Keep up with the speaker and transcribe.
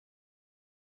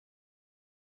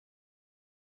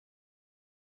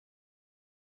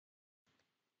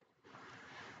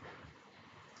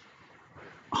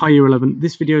Hi Year 11,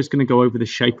 this video is going to go over the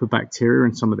shape of bacteria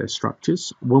and some of their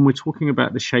structures. When we're talking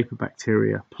about the shape of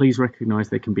bacteria, please recognize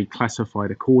they can be classified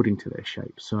according to their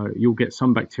shape. So you'll get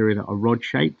some bacteria that are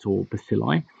rod-shaped or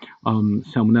bacilli.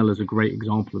 Salmonella is a great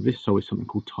example of this, so is something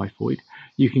called typhoid.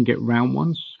 You can get round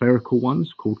ones, spherical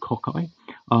ones called cocci.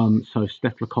 So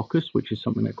Staphylococcus, which is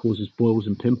something that causes boils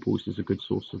and pimples, is a good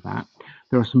source of that.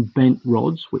 There are some bent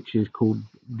rods, which is called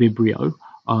Vibrio.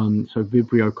 So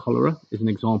Vibrio cholera is an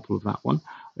example of that one.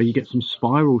 You get some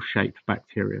spiral-shaped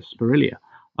bacteria, Sporilia,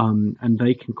 and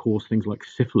they can cause things like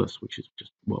syphilis, which is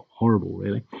just, well, horrible,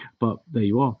 really. But there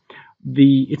you are.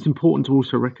 It's important to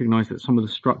also recognize that some of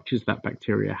the structures that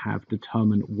bacteria have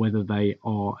determine whether they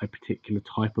are a particular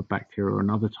type of bacteria or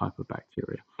another type of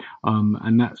bacteria.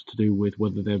 And that's to do with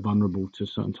whether they're vulnerable to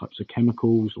certain types of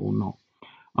chemicals or not.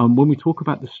 When we talk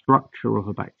about the structure of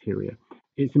a bacteria,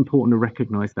 it's important to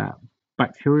recognize that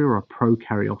bacteria are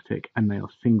prokaryotic and they are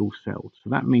single-celled.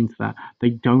 So that means that they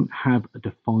don't have a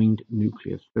defined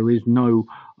nucleus. There is no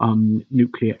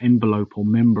nuclear envelope or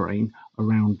membrane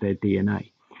around their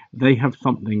DNA. They have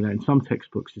something that in some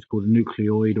textbooks is called a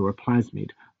nucleoid or a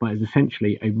plasmid, but is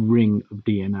essentially a ring of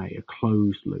DNA, a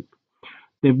closed loop.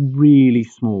 They're really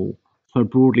small, so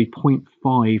broadly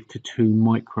 0.5 to 2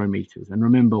 micrometers. And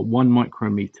remember, 1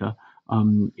 micrometer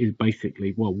is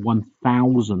basically, well,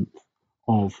 1,000th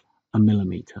of a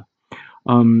millimeter.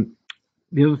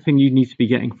 The other thing you need to be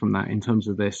getting from that in terms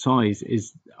of their size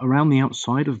is around the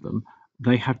outside of them,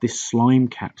 they have this slime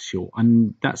capsule,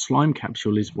 and that slime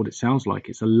capsule is what it sounds like.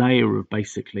 It's a layer of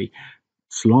basically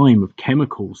slime, of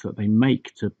chemicals that they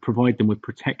make to provide them with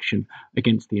protection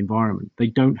against the environment. They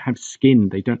don't have skin,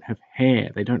 they don't have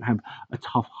hair, they don't have a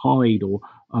tough hide or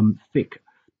thick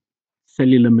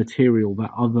cellular material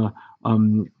that other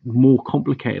more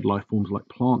complicated life forms like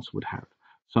plants would have.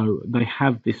 So they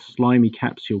have this slimy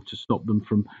capsule to stop them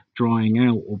from drying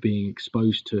out or being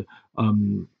exposed to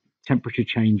temperature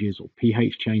changes or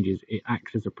pH changes. It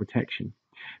acts as a protection.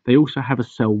 They also have a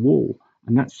cell wall,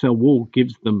 and that cell wall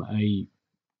gives them a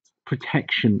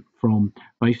protection from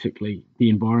basically the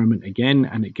environment again,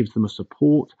 and it gives them a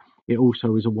support. It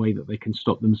also is a way that they can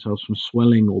stop themselves from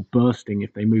swelling or bursting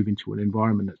if they move into an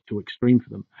environment that's too extreme for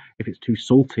them, if it's too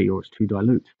salty or it's too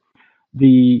dilute.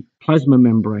 The plasma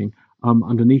membrane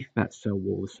underneath that cell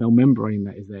wall, the cell membrane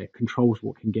that is there, controls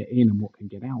what can get in and what can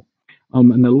get out.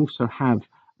 And they'll also have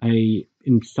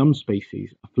in some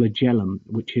species, a flagellum,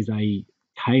 which is a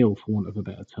tail, for want of a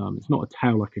better term. It's not a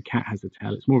tail like a cat has a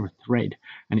tail, it's more of a thread,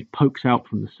 and it pokes out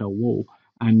from the cell wall.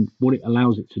 And what it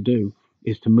allows it to do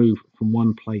is to move from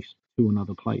one place to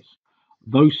another place.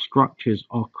 Those structures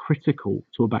are critical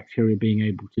to a bacteria being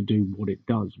able to do what it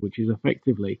does, which is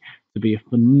effectively to be a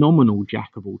phenomenal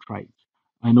jack of all trades,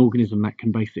 an organism that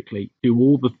can basically do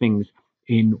all the things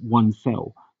in one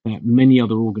cell that many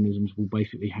other organisms will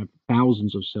basically have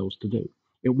thousands of cells to do.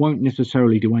 It won't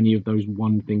necessarily do any of those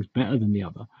one things better than the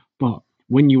other, but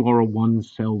when you are a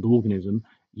one-celled organism,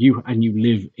 you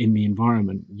live in the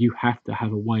environment, you have to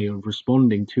have a way of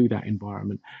responding to that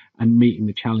environment and meeting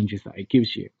the challenges that it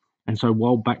gives you. And so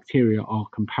while bacteria are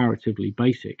comparatively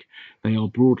basic, they are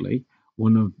broadly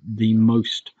one of the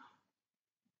most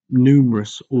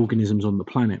numerous organisms on the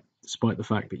planet, despite the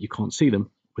fact that you can't see them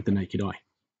with the naked eye.